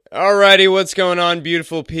Alrighty, what's going on,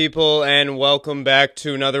 beautiful people, and welcome back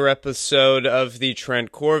to another episode of the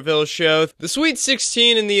Trent Corville Show. The Sweet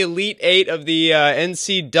 16 and the Elite 8 of the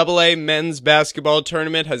NCAA men's basketball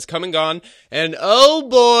tournament has come and gone, and oh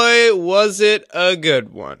boy, was it a good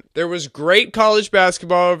one. There was great college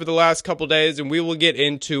basketball over the last couple days, and we will get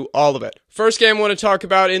into all of it. First game I want to talk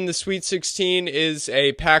about in the Sweet 16 is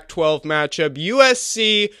a Pac-12 matchup,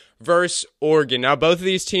 USC versus Oregon. Now, both of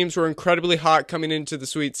these teams were incredibly hot coming into the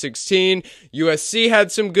Sweet 16. USC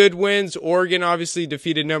had some good wins. Oregon obviously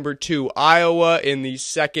defeated number 2 Iowa in the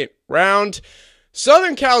second round.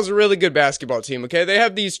 Southern Cal is a really good basketball team, okay? They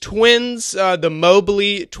have these twins, the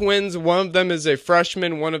Mobley twins. One of them is a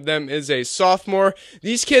freshman, one of them is a sophomore.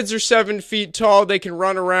 These kids are 7 feet tall. They can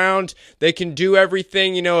run around. They can do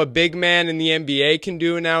everything, a big man in the NBA can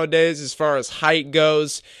do nowadays as far as height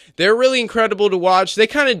goes. They're really incredible to watch. They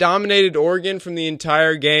kind of dominated Oregon from the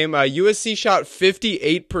entire game. USC shot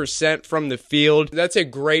 58% from the field. That's a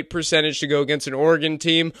great percentage to go against an Oregon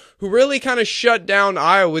team who really kind of shut down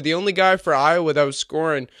Iowa. The only guy for Iowa that was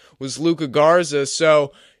scoring was Luka Garza.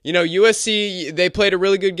 So, USC, they played a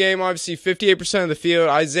really good game. Obviously, 58% of the field.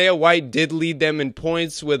 Isaiah White did lead them in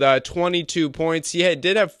points with 22 points. He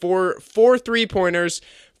did have four three-pointers.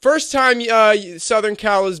 First time Southern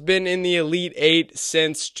Cal has been in the Elite 8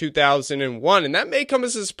 since 2001, and that may come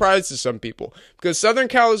as a surprise to some people, because Southern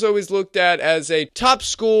Cal is always looked at as a top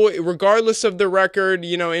school, regardless of the record,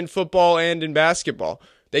 in football and in basketball.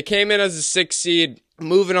 They came in as a 6th seed,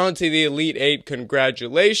 moving on to the Elite 8.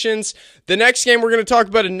 Congratulations. The next game, we're going to talk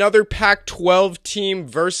about another Pac-12 team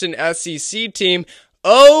versus an SEC team.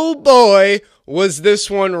 Oh boy, was this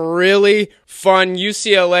one really fun.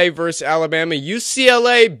 UCLA versus Alabama.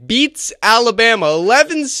 UCLA beats Alabama.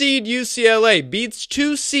 11 seed UCLA beats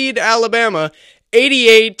 2 seed Alabama.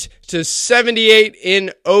 88-78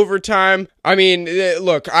 in overtime. I mean,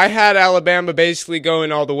 look, I had Alabama basically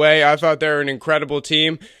going all the way. I thought they were an incredible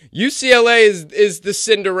team. UCLA is the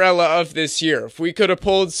Cinderella of this year. If we could have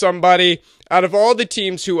pulled somebody out of all the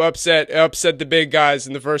teams who upset the big guys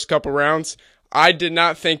in the first couple rounds, I did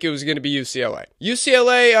not think it was going to be UCLA.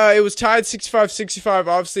 UCLA, it was tied 65-65,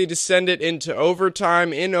 obviously to send it into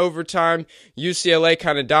overtime. In overtime, UCLA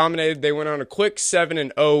kind of dominated. They went on a quick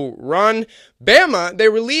 7-0 run. Bama, they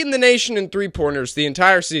were leading the nation in three-pointers the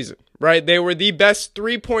entire season, right? They were the best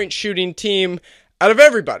three-point shooting team out of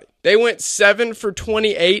everybody. They went 7 for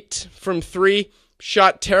 28 from 3,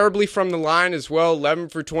 shot terribly from the line as well, 11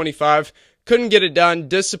 for 25. Couldn't get it done.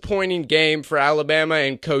 Disappointing game for Alabama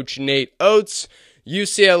and Coach Nate Oates.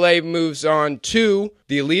 UCLA moves on to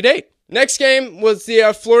the Elite 8. Next game was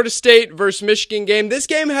the Florida State versus Michigan game. This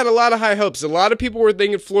game had a lot of high hopes. A lot of people were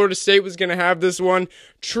thinking Florida State was going to have this one,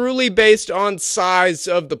 truly based on size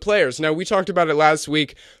of the players. Now, we talked about it last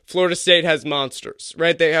week. Florida State has monsters,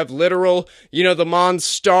 right? They have literal, the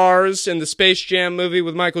Monstars in the Space Jam movie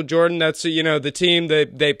with Michael Jordan. That's, the team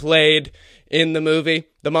that they played in the movie,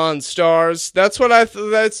 the Monstars. That's what I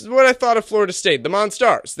thought of Florida State, the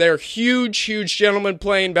Monstars. They're huge gentlemen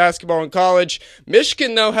playing basketball in college.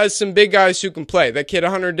 Michigan, though, has some big guys who can play. That kid,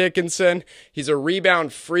 Hunter Dickinson, he's a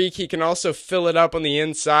rebound freak. He can also fill it up on the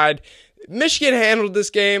inside. Michigan handled this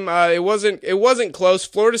game. It wasn't close.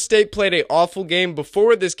 Florida State played an awful game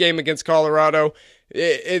before this game against Colorado.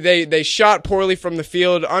 They shot poorly from the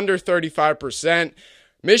field, under 35%.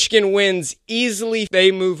 Michigan wins easily.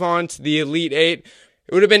 They move on to the Elite 8.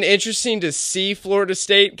 It would have been interesting to see Florida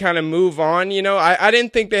State kind of move on. I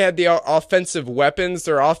didn't think they had the offensive weapons.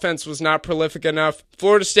 Their offense was not prolific enough.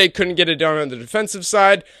 Florida State couldn't get it done on the defensive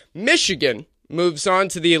side. Michigan moves on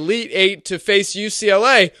to the Elite 8 to face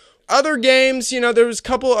UCLA. Other games, there was a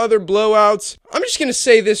couple other blowouts. I'm just going to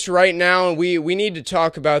say this right now, and we need to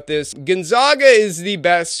talk about this. Gonzaga is the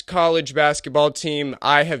best college basketball team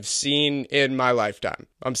I have seen in my lifetime.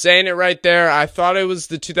 I'm saying it right there. I thought it was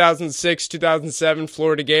the 2006-2007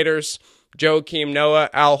 Florida Gators. Joakim Noah,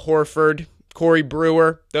 Al Horford, Corey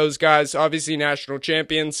Brewer, those guys, obviously national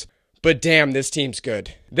champions. But damn, this team's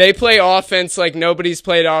good. They play offense like nobody's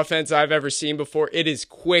played offense I've ever seen before. It is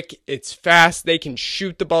quick. It's fast. They can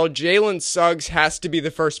shoot the ball. Jalen Suggs has to be the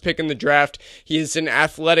first pick in the draft. He is an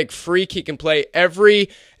athletic freak. He can play every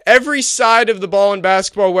side of the ball in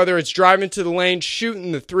basketball, whether it's driving to the lane,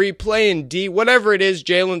 shooting the three, playing D, whatever it is,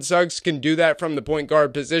 Jalen Suggs can do that from the point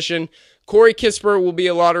guard position. Corey Kispert will be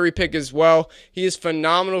a lottery pick as well. He is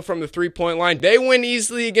phenomenal from the three-point line. They win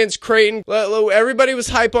easily against Creighton. Everybody was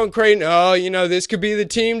hype on Creighton. Oh, this could be the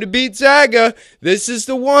team to beat Zaga. This is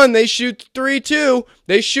the one. They shoot 3 too.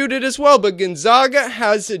 They shoot it as well. But Gonzaga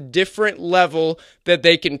has a different level that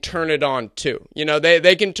they can turn it on to.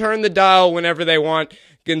 They can turn the dial whenever they want.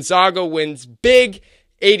 Gonzaga wins big.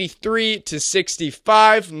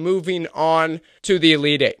 83-65, moving on to the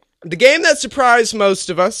Elite Eight. The game that surprised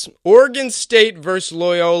most of us, Oregon State versus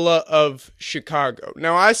Loyola of Chicago.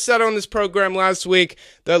 Now, I said on this program last week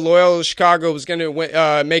that Loyola Chicago was going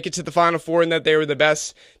to make it to the Final Four and that they were the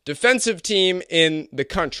best defensive team in the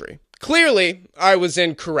country. Clearly, I was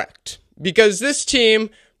incorrect because this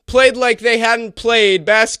team played like they hadn't played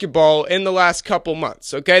basketball in the last couple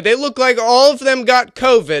months, okay? They look like all of them got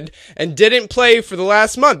COVID and didn't play for the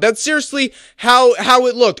last month. That's seriously how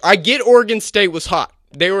it looked. I get Oregon State was hot.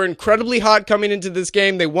 They were incredibly hot coming into this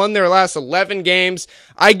game. They won their last 11 games.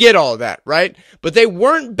 I get all that, right? But they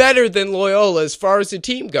weren't better than Loyola as far as the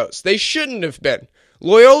team goes. They shouldn't have been.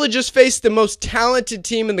 Loyola just faced the most talented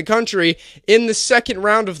team in the country in the second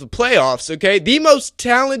round of the playoffs, okay? The most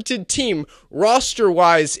talented team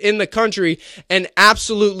roster-wise in the country and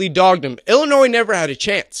absolutely dogged them. Illinois never had a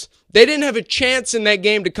chance. They didn't have a chance in that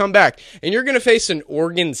game to come back. And you're going to face an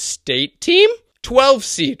Oregon State team? 12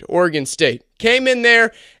 seed Oregon State came in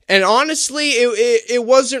there, and honestly, it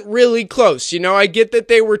wasn't really close. You know, I get that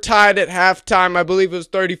they were tied at halftime. I believe it was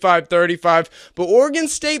 35-35, but Oregon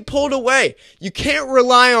State pulled away. You can't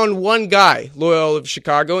rely on one guy, Loyola of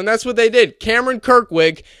Chicago, and that's what they did. Cameron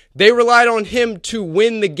Kirkwood, they relied on him to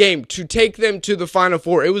win the game, to take them to the Final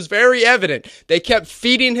Four. It was very evident. They kept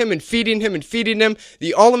feeding him and feeding him and feeding him.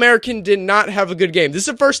 The All-American did not have a good game. This is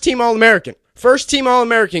a first-team All-American. First-team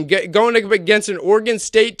All-American going up against an Oregon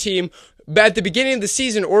State team. At the beginning of the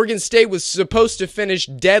season, Oregon State was supposed to finish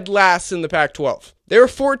dead last in the Pac-12. They were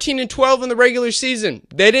 14-12 in the regular season.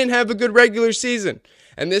 They didn't have a good regular season.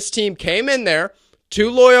 And this team came in there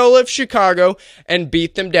to Loyola of Chicago and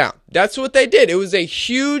beat them down. That's what they did. It was a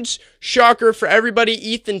huge shocker for everybody.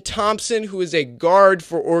 Ethan Thompson, who is a guard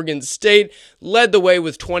for Oregon State, led the way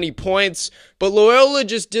with 20 points. But Loyola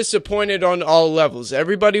just disappointed on all levels.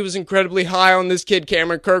 Everybody was incredibly high on this kid,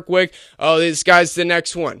 Cameron Kirkwood. Oh, this guy's the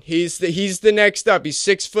next one. He's the next up. He's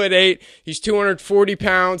 6'8". He's 240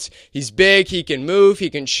 pounds. He's big. He can move. He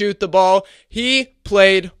can shoot the ball. He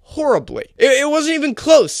played horribly. It wasn't even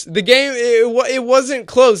close. The game, it wasn't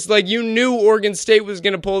close. Like, you knew Oregon State was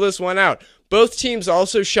going to pull this one out. Both teams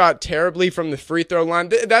also shot terribly from the free throw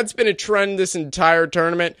line. That's been a trend this entire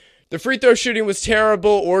tournament. The free throw shooting was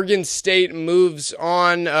terrible. Oregon State moves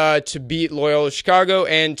on to beat Loyola Chicago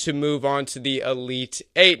and to move on to the Elite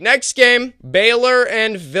Eight. Next game, Baylor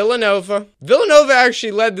and Villanova. Villanova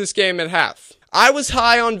actually led this game at half. I was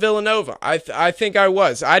high on Villanova. I think I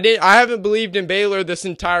was. I haven't believed in Baylor this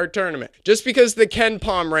entire tournament. Just because the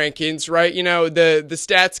KenPom rankings, right? You know, the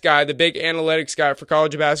stats guy, the big analytics guy for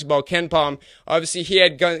college basketball, KenPom, obviously he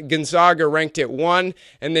had Gonzaga ranked at 1,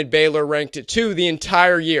 and then Baylor ranked at 2 the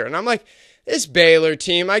entire year. And I'm like, this Baylor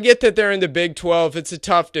team, I get that they're in the Big 12. It's a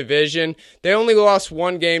tough division. They only lost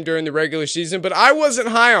 1 game during the regular season, but I wasn't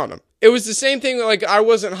high on them. It was the same thing, like I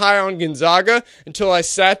wasn't high on Gonzaga until I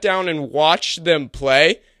sat down and watched them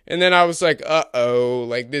play. And then I was like, uh-oh,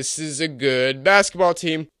 like this is a good basketball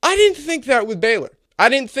team. I didn't think that with Baylor. I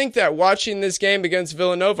didn't think that watching this game against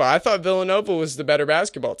Villanova. I thought Villanova was the better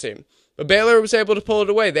basketball team. But Baylor was able to pull it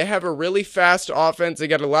away. They have a really fast offense. They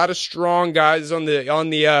got a lot of strong guys on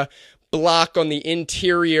the block, on the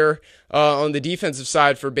interior, on the defensive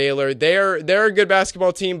side for Baylor. They're a good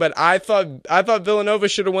basketball team, but I thought Villanova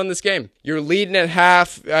should have won this game. You're leading at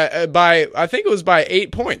half by, I think it was by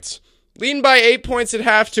 8 points. Leading by 8 points at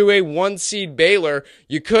half to a 1 seed Baylor.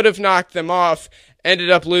 You could have knocked them off.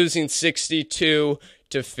 Ended up losing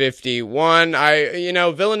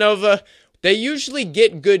 62-51. Villanova, they usually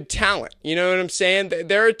get good talent. You know what I'm saying?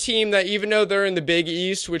 They're a team that, even though they're in the Big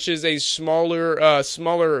East, which is a smaller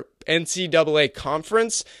NCAA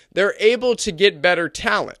conference, they're able to get better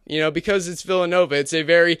talent, because it's Villanova. It's a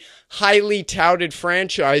very highly touted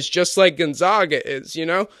franchise, just like Gonzaga is,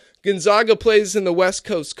 Gonzaga plays in the West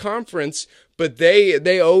Coast Conference, but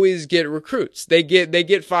they always get recruits. They get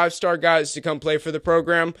 5-star guys to come play for the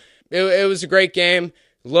program. It was a great game.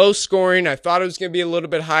 Low scoring. I thought it was going to be a little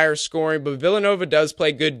bit higher scoring, but Villanova does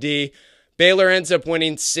play good D. Baylor ends up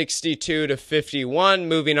winning 62-51,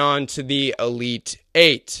 moving on to the Elite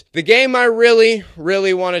Eight. The game I really,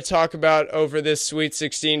 really want to talk about over this Sweet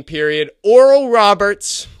 16 period, Oral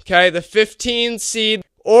Roberts, okay, the 15 seed.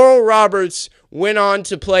 Oral Roberts went on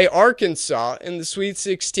to play Arkansas in the Sweet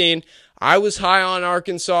 16. I was high on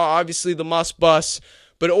Arkansas, obviously the must-bus.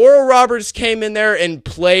 But Oral Roberts came in there and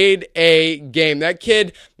played a game. That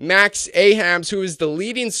kid, Max Ahams, who is the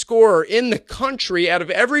leading scorer in the country, out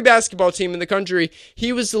of every basketball team in the country,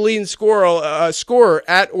 he was the leading scorer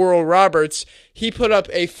at Oral Roberts. He put up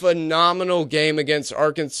a phenomenal game against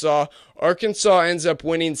Arkansas. Arkansas ends up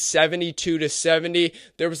winning 72-70.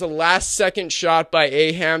 There was a last-second shot by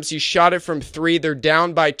Ahams. He shot it from 3. They're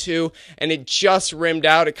down by 2, and it just rimmed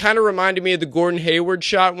out. It kind of reminded me of the Gordon Hayward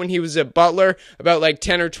shot when he was at Butler about like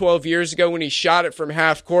 10 or 12 years ago when he shot it from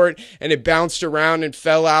half court, and it bounced around and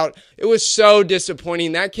fell out. It was so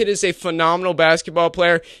disappointing. That kid is a phenomenal basketball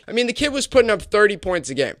player. I mean, the kid was putting up 30 points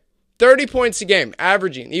a game. 30 points a game,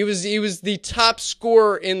 averaging. He was the top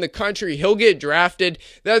scorer in the country. He'll get drafted.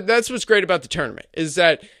 That's what's great about the tournament, is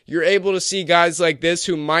that you're able to see guys like this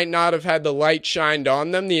who might not have had the light shined on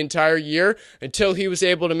them the entire year until he was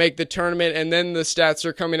able to make the tournament, and then the stats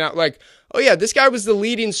are coming out like, oh yeah, this guy was the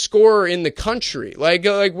leading scorer in the country. Like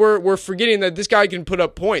we're forgetting that this guy can put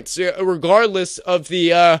up points regardless of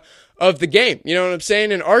the game. You know what I'm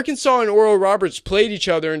saying? And Arkansas and Oral Roberts played each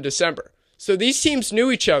other in December. So these teams knew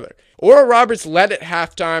each other. Oral Roberts led at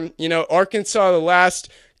halftime. You know, Arkansas the last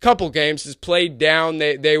couple games has played down.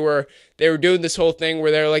 They were doing this whole thing where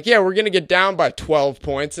they're like, yeah, we're going to get down by 12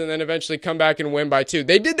 points and then eventually come back and win by 2.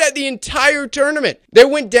 They did that the entire tournament. They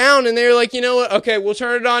went down and they were like, you know what? Okay, we'll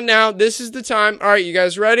turn it on now. This is the time. All right, you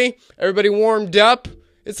guys ready? Everybody warmed up?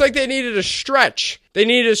 It's like they needed a stretch. They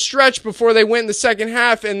needed a stretch before they went in the second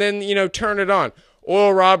half and then, you know, turn it on.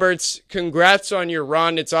 Oral Roberts, congrats on your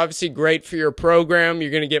run. It's obviously great for your program.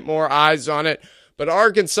 You're going to get more eyes on it. But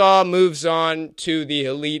Arkansas moves on to the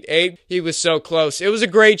Elite Eight. He was so close. It was a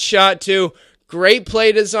great shot, too. Great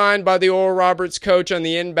play design by the Oral Roberts coach on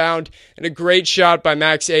the inbound, and a great shot by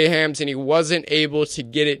Max Ahams, and he wasn't able to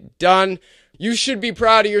get it done. You should be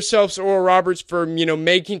proud of yourselves, Oral Roberts, for, you know,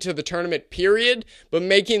 making to the tournament, period. But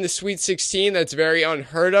making the Sweet 16, that's very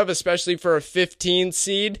unheard of, especially for a 15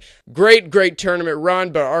 seed. Great tournament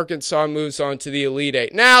run, but Arkansas moves on to the Elite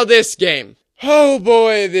Eight. Now this game. Oh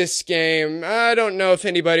boy, this game. I don't know if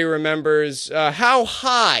anybody remembers how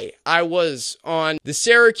high I was on the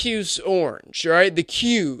Syracuse Orange, right? The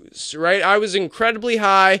 'Cuse, right? I was incredibly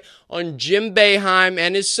high on Jim Boeheim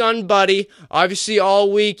and his son, Buddy. Obviously,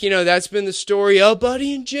 all week, you know, that's been the story. Oh,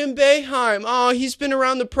 Buddy and Jim Boeheim. Oh, he's been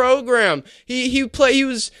around the program.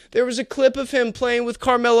 There was a clip of him playing with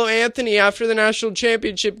Carmelo Anthony after the national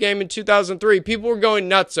championship game in 2003. People were going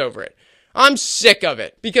nuts over it. I'm sick of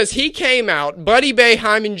it because he came out, Buddy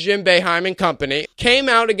Boeheim and Jim Boeheim and company, came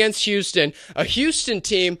out against Houston, a Houston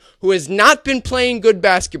team who has not been playing good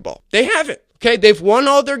basketball. They haven't. Okay, they've won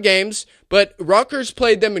all their games, but Rutgers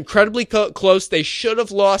played them incredibly close. They should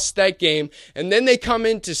have lost that game. And then they come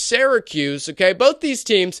into Syracuse, okay? Both these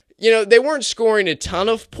teams, you know, they weren't scoring a ton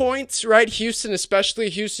of points, right? Houston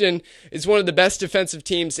especially. Houston is one of the best defensive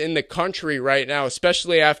teams in the country right now,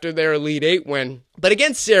 especially after their Elite Eight win. But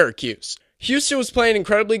against Syracuse, Houston was playing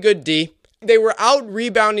incredibly good D. They were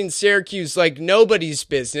out-rebounding Syracuse like nobody's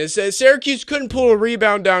business. Syracuse couldn't pull a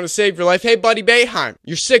rebound down to save your life. Hey, Buddy Boeheim,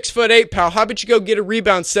 you're 6'8", pal. How about you go get a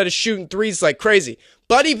rebound instead of shooting threes like crazy?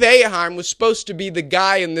 Buddy Boeheim was supposed to be the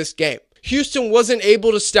guy in this game. Houston wasn't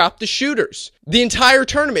able to stop the shooters the entire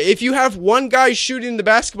tournament. If you have one guy shooting the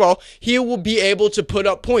basketball, he will be able to put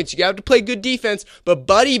up points. You have to play good defense, but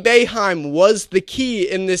Buddy Boeheim was the key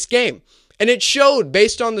in this game. And it showed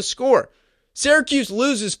based on the score. Syracuse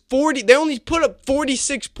loses 40. They only put up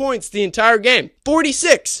 46 points the entire game.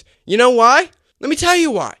 46. You know why? Let me tell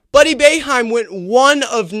you why. Buddy Boeheim went 1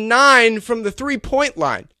 of 9 from the 3-point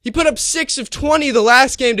line. He put up 6 of 20 the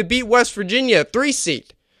last game to beat West Virginia, a 3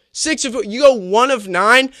 seed. You go 1 of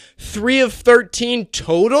 9, 3 of 13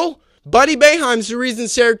 total? Buddy Boeheim's the reason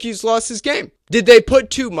Syracuse lost this game. Did they put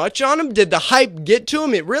too much on him? Did the hype get to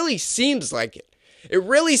him? It really seems like it. It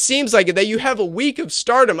really seems like it, that you have a week of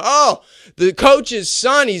stardom. Oh, the coach's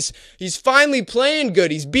son, he's finally playing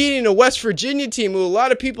good. He's beating a West Virginia team who a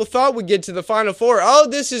lot of people thought would get to the Final Four. Oh,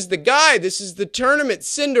 this is the guy. This is the tournament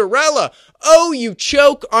Cinderella. Oh, you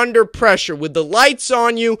choke under pressure. With the lights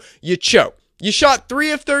on you, you choke. You shot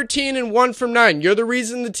 3 of 13 and 1 from 9. You're the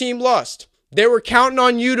reason the team lost. They were counting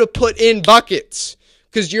on you to put in buckets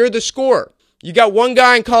because you're the scorer. You got one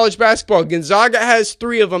guy in college basketball. Gonzaga has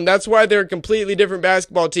 3 of them. That's why they're a completely different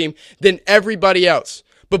basketball team than everybody else.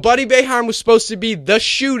 But Buddy Boeheim was supposed to be the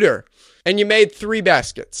shooter, and you made 3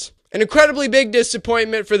 baskets. An incredibly big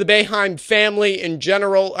disappointment for the Boeheim family in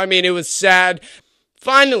general. I mean, it was sad.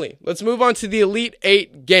 Finally, let's move on to the Elite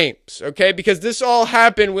Eight games, okay? Because this all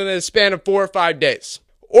happened within a span of 4 or 5 days.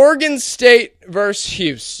 Oregon State versus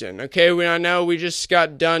Houston, okay? I know we just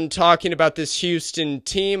got done talking about this Houston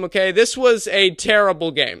team, okay? This was a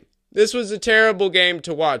terrible game. This was a terrible game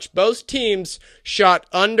to watch. Both teams shot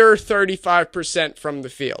under 35% from the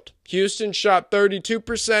field. Houston shot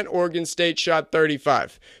 32%, Oregon State shot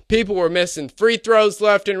 35%. People were missing free throws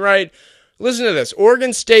left and right. Listen to this.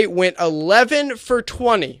 Oregon State went 11 for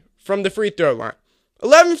 20 from the free throw line.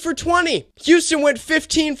 11 for 20. Houston went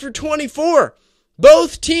 15 for 24.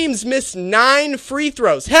 Both teams missed 9 free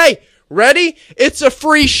throws. Hey, ready? It's a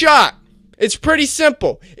free shot. It's pretty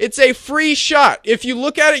simple. It's a free shot. If you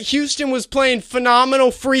look at it, Houston was playing phenomenal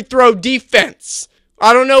free throw defense.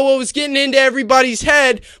 I don't know what was getting into everybody's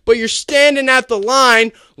head, but you're standing at the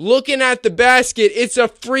line, looking at the basket. It's a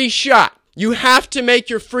free shot. You have to make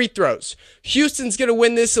your free throws. Houston's going to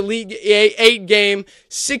win this Elite 8 game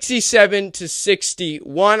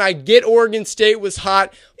 67-61. I get Oregon State was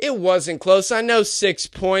hot. It wasn't close. I know 6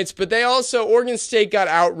 points, but Oregon State got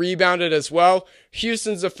out-rebounded as well.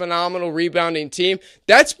 Houston's a phenomenal rebounding team.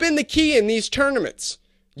 That's been the key in these tournaments.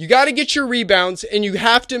 You got to get your rebounds, and you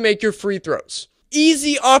have to make your free throws.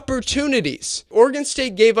 Easy opportunities. Oregon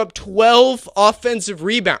State gave up 12 offensive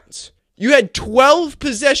rebounds. You had 12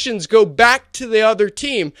 possessions go back to the other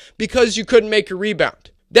team because you couldn't make a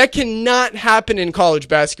rebound. That cannot happen in college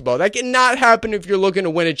basketball. That cannot happen if you're looking to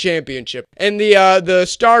win a championship. And the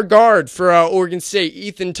star guard for Oregon State,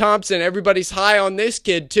 Ethan Thompson, everybody's high on this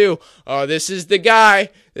kid too. Oh, this is the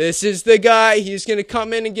guy. This is the guy. He's going to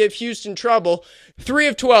come in and give Houston trouble. 3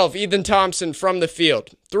 of 12, Ethan Thompson from the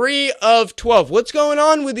field. 3 of 12. What's going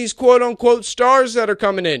on with these quote-unquote stars that are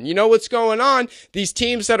coming in? You know what's going on? These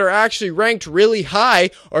teams that are actually ranked really high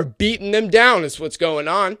are beating them down is what's going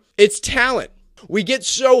on. It's talent. We get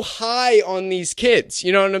so high on these kids.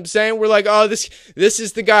 You know what I'm saying? We're like, oh, this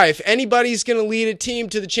is the guy. If anybody's going to lead a team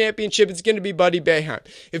to the championship, it's going to be Buddy Boeheim.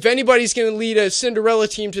 If anybody's going to lead a Cinderella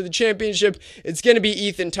team to the championship, it's going to be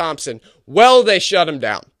Ethan Thompson. Well, they shut him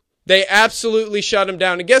down. They absolutely shut him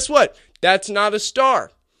down. And guess what? That's not a star.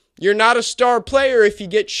 You're not a star player if you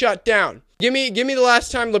get shut down. Give me the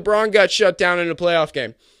last time LeBron got shut down in a playoff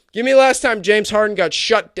game. Give me the last time James Harden got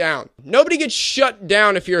shut down. Nobody gets shut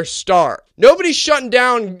down if you're a star. Nobody's shutting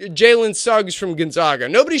down Jalen Suggs from Gonzaga.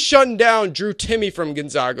 Nobody's shutting down Drew Timme from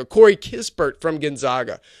Gonzaga. Corey Kispert from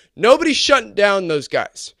Gonzaga. Nobody's shutting down those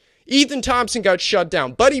guys. Ethan Thompson got shut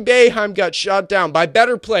down. Buddy Boeheim got shut down by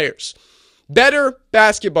better players. Better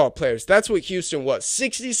basketball players. That's what Houston was.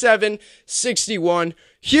 67-61.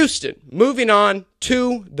 Houston moving on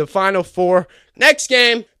to the Final Four. Next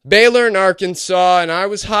game, Baylor and Arkansas. And I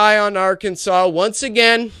was high on Arkansas once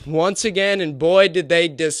again. And boy, did they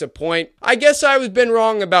disappoint. I guess I've been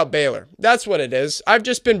wrong about Baylor. That's what it is. I've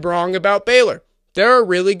just been wrong about Baylor. They're a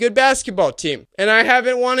really good basketball team. And I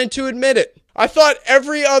haven't wanted to admit it. I thought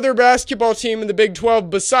every other basketball team in the Big 12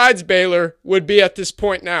 besides Baylor would be at this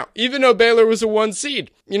point now, even though Baylor was a 1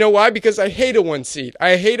 seed. You know why? Because I hate a 1 seed.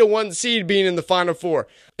 I hate a 1 seed being in the Final Four.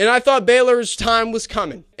 And I thought Baylor's time was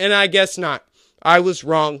coming, and I guess not. I was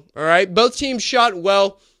wrong, all right? Both teams shot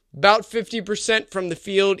well, about 50% from the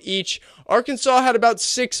field each. Arkansas had about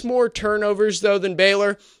 6 more turnovers, though, than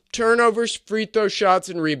Baylor. Turnovers, free throw shots,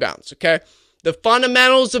 and rebounds, okay? The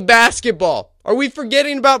fundamentals of basketball. Are we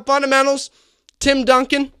forgetting about fundamentals? Tim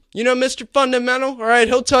Duncan, you know Mr. Fundamental, all right?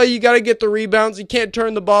 He'll tell you got to get the rebounds. You can't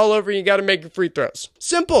turn the ball over. You got to make your free throws.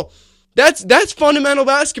 Simple. That's fundamental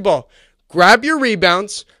basketball. Grab your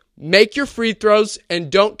rebounds, make your free throws,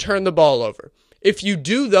 and don't turn the ball over. If you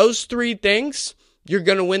do those 3 things, you're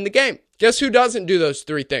going to win the game. Guess who doesn't do those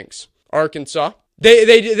 3 things? Arkansas.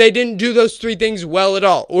 They didn't do those 3 things well at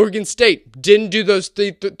all. Oregon State didn't do those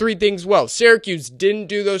three things well. Syracuse didn't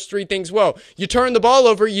do those 3 things well. You turn the ball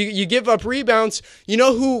over, you give up rebounds. You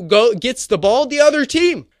know who gets the ball? The other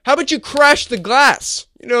team. How about you crash the glass?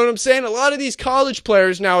 You know what I'm saying? A lot of these college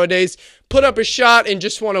players nowadays put up a shot and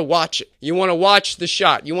just want to watch it. You want to watch the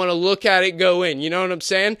shot. You want to look at it go in. You know what I'm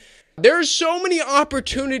saying? There are so many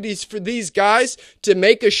opportunities for these guys to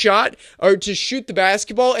make a shot or to shoot the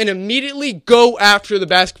basketball and immediately go after the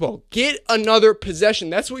basketball. Get another possession.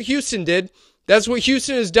 That's what Houston did. That's what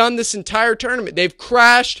Houston has done this entire tournament. They've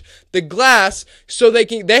crashed the glass so they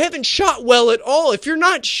haven't shot well at all. If you're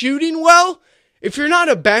not shooting well, if you're not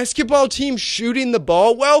a basketball team shooting the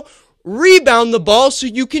ball well, rebound the ball so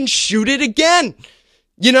you can shoot it again.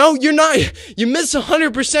 You know, you miss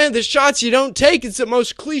 100% of the shots you don't take. It's the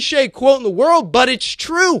most cliche quote in the world, but it's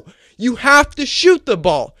true. You have to shoot the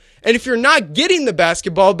ball. And if you're not getting the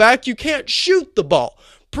basketball back, you can't shoot the ball.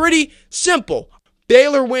 Pretty simple.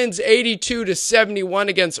 Baylor wins 82-71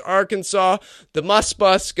 against Arkansas. The Muss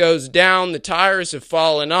Bus goes down. The tires have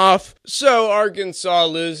fallen off. So Arkansas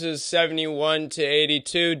loses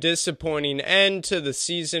 71-82. Disappointing end to the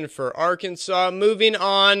season for Arkansas. Moving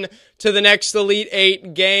on to the next Elite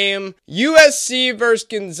Eight game, USC versus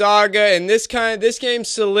Gonzaga, and this game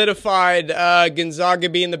solidified Gonzaga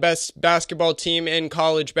being the best basketball team in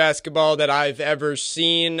college basketball that I've ever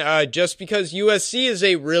seen. Just because USC is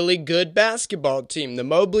a really good basketball team. The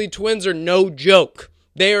Mobley twins are no joke.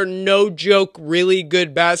 They are no joke, really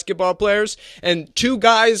good basketball players. And two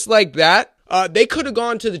guys like that, they could have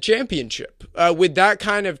gone to the championship with that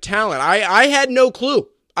kind of talent. I had no clue.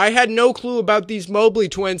 I had no clue about these Mobley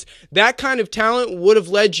twins. That kind of talent would have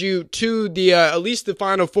led you to the at least the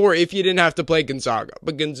Final Four if you didn't have to play Gonzaga.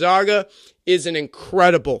 But Gonzaga is an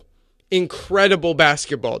incredible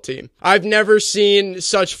basketball team. I've never seen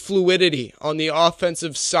such fluidity on the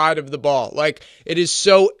offensive side of the ball. Like, it is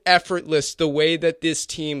so effortless the way that this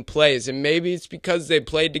team plays. And maybe it's because they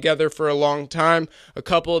played together for a long time. A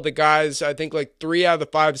couple of the guys, I think like 3 out of the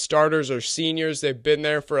 5 starters are seniors. They've been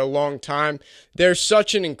there for a long time. They're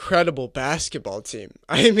such an incredible basketball team.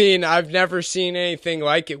 I mean, I've never seen anything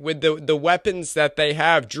like it with the weapons that they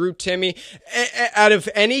have. Drew Timme, out of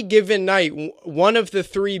any given night, one of the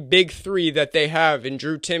 3 big 3 that they have in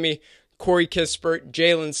Drew Timme, Corey Kispert,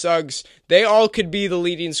 Jalen Suggs, they all could be the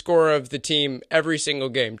leading scorer of the team every single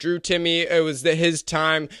game. Drew Timme, it was his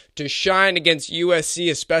time to shine against USC,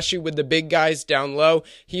 especially with the big guys down low.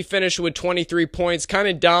 He finished with 23 points, kind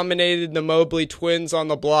of dominated the Mobley twins on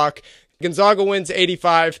the block. Gonzaga wins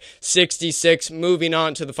 85-66, moving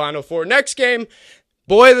on to the Final Four. Next game,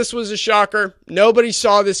 boy, this was a shocker. Nobody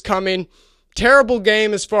saw this coming. Terrible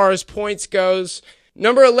game as far as points goes.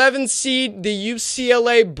 Number 11 seed, the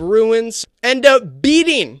UCLA Bruins, end up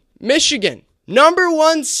beating Michigan. Number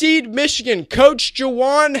 1 seed, Michigan, Coach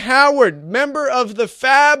Juwan Howard, member of the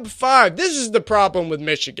Fab Five. This is the problem with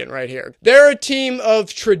Michigan right here. They're a team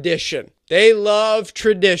of tradition. They love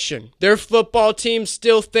tradition. Their football team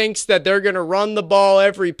still thinks that they're going to run the ball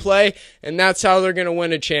every play, and that's how they're going to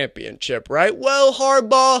win a championship, right? Well,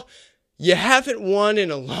 Harbaugh, you haven't won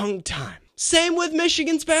in a long time. Same with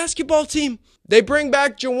Michigan's basketball team. They bring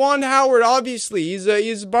back Juwan Howard, obviously.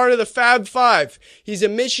 He's part of the Fab Five. He's a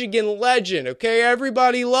Michigan legend, okay?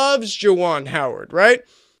 Everybody loves Juwan Howard, right?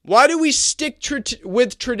 Why do we stick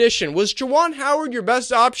with tradition? Was Juwan Howard your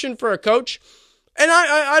best option for a coach? And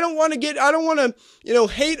I don't want to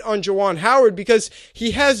hate on Juwan Howard because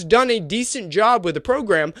he has done a decent job with the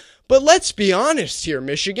program. But let's be honest here,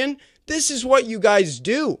 Michigan. This is what you guys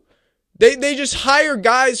do. They just hire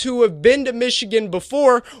guys who have been to Michigan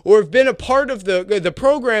before or have been a part of the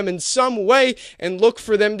program in some way and look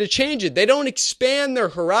for them to change it. They don't expand their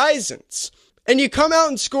horizons. And you come out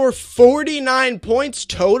and score 49 points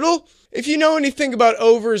total? If you know anything about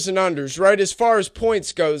overs and unders, right, as far as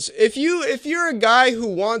points goes, if you're a guy who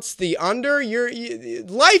wants the under,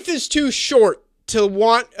 life is too short to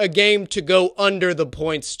want a game to go under the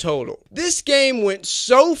points total. This game went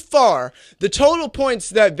so far, the total points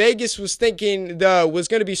that Vegas was thinking was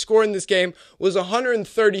going to be scored in this game was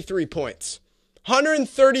 133 points.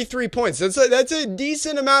 133 points. That's a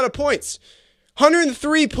decent amount of points.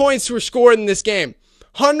 103 points were scored in this game.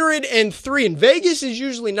 103. And Vegas is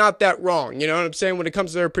usually not that wrong, you know what I'm saying, when it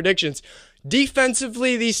comes to their predictions.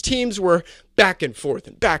 Defensively, these teams were back and forth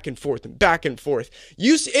and back and forth and back and forth.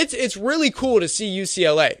 It's really cool to see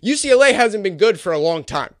UCLA. UCLA hasn't been good for a long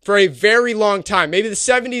time. For a very long time. Maybe the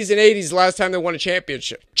 70s and 80s last time they won a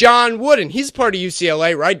championship. John Wooden, he's part of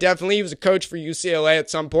UCLA, right? Definitely. He was a coach for UCLA at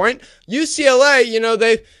some point.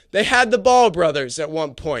 UCLA, they had the Ball brothers at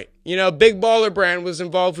one point. Big Baller Brand was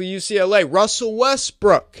involved with UCLA. Russell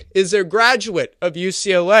Westbrook is a graduate of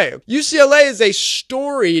UCLA. UCLA is a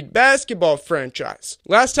storied basketball franchise.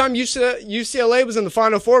 Last time UCLA was in the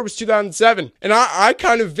Final Four was 2007. And I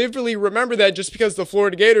kind of vividly remember that just because the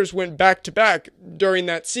Florida Gators went back-to-back during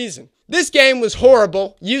that season. This game was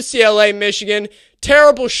horrible. UCLA, Michigan,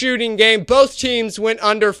 terrible shooting game. Both teams went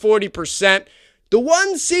under 40%. The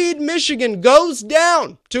 1 seed Michigan goes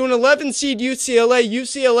down to an 11 seed UCLA.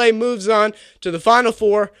 UCLA moves on to the Final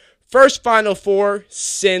Four. First Final Four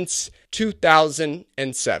since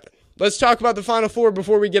 2007. Let's talk about the Final Four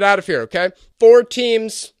before we get out of here, okay? 4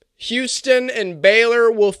 teams. Houston and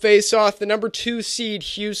Baylor will face off. The number 2 seed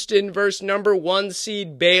Houston versus number 1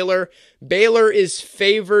 seed Baylor. Baylor is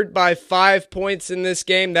favored by 5 points in this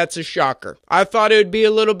game. That's a shocker. I thought it would be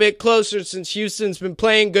a little bit closer since Houston's been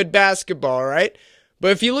playing good basketball, right?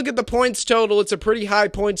 But if you look at the points total, it's a pretty high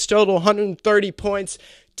points total, 130 points.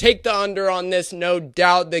 Take the under on this, no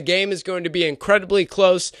doubt. The game is going to be incredibly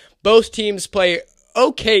close. Both teams play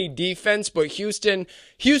okay defense, but Houston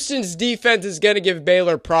Houston's defense is going to give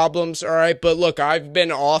Baylor problems, all right? But look, I've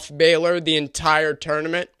been off Baylor the entire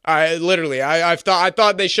tournament. I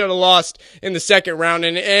thought they should have lost in the second round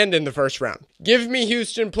and in the first round. Give me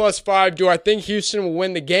Houston +5. Do I think Houston will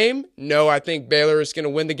win the game? No, I think Baylor is going to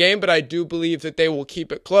win the game, but I do believe that they will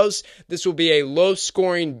keep it close. This will be a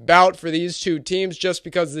low-scoring bout for these two teams just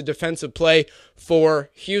because of the defensive play for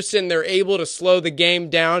Houston. They're able to slow the game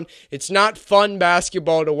down. It's not fun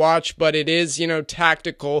basketball to watch, but it is,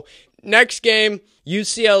 tactical. Next game,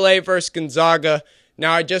 UCLA versus Gonzaga.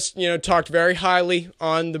 Now, I just, talked very highly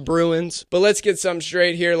on the Bruins, but let's get some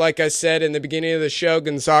straight here. Like I said in the beginning of the show,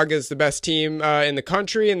 Gonzaga is the best team in the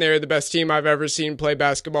country, and they're the best team I've ever seen play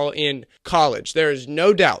basketball in college. There is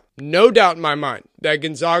no doubt in my mind that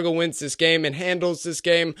Gonzaga wins this game and handles this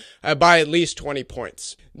game by at least 20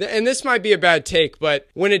 points. And this might be a bad take, but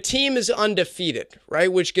when a team is undefeated,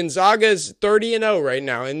 right, which Gonzaga is 30-0 right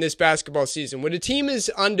now in this basketball season, when a team is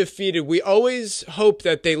undefeated, we always hope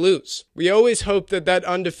that they lose. We always hope that that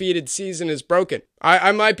undefeated season is broken.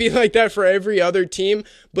 I might be like that for every other team,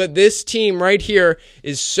 but this team right here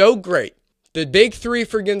is so great. The big three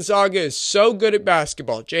for Gonzaga is so good at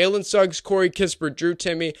basketball. Jalen Suggs, Corey Kispert, Drew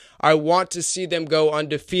Timme. I want to see them go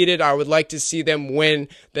undefeated. I would like to see them win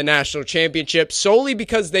the national championship solely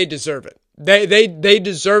because they deserve it. They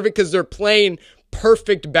deserve it because they're playing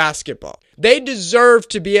perfect basketball. They deserve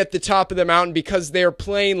to be at the top of the mountain because they're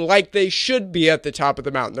playing like they should be at the top of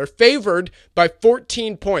the mountain. They're favored by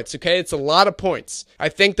 14 points, okay? It's a lot of points. I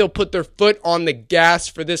think they'll put their foot on the gas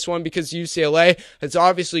for this one because UCLA has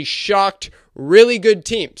obviously shocked really good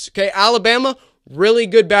teams, okay? Alabama, really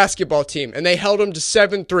good basketball team, and they held them to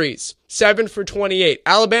 7 threes. 7 for 28.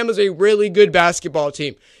 Alabama's a really good basketball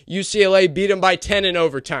team. UCLA beat them by 10 in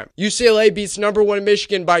overtime. UCLA beats number 1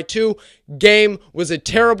 Michigan by 2. Game was a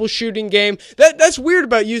terrible shooting game. That's weird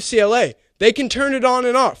about UCLA. They can turn it on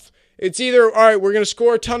and off. It's either, all right, we're going to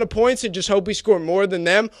score a ton of points and just hope we score more than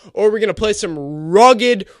them, or we're going to play some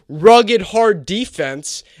rugged, hard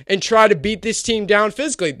defense and try to beat this team down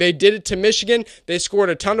physically. They did it to Michigan. They scored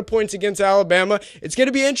a ton of points against Alabama. It's going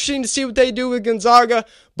to be interesting to see what they do with Gonzaga,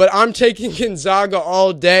 but I'm taking Gonzaga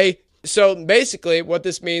all day. So basically what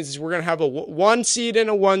this means is we're going to have a 1 seed and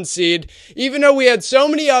a 1 seed. Even though we had so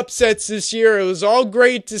many upsets this year, it was all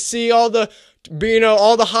great to see all the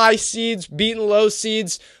high seeds beating low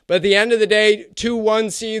seeds. But at the end of the day, 2 1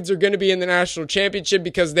 seeds are going to be in the national championship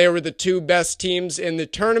because they were the 2 best teams in the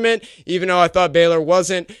tournament, even though I thought Baylor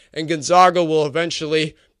wasn't. And Gonzaga will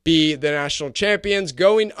eventually be the national champions,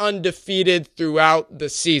 going undefeated throughout the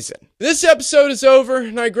season. This episode is over,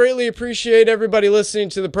 and I greatly appreciate everybody listening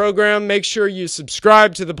to the program. Make sure you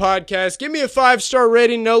subscribe to the podcast. Give me a 5-star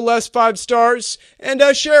rating, no less 5 stars, and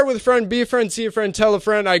share it with a friend, be a friend, see a friend, tell a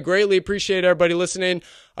friend. I greatly appreciate everybody listening.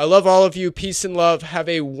 I love all of you. Peace and love. Have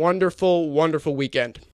a wonderful, wonderful weekend.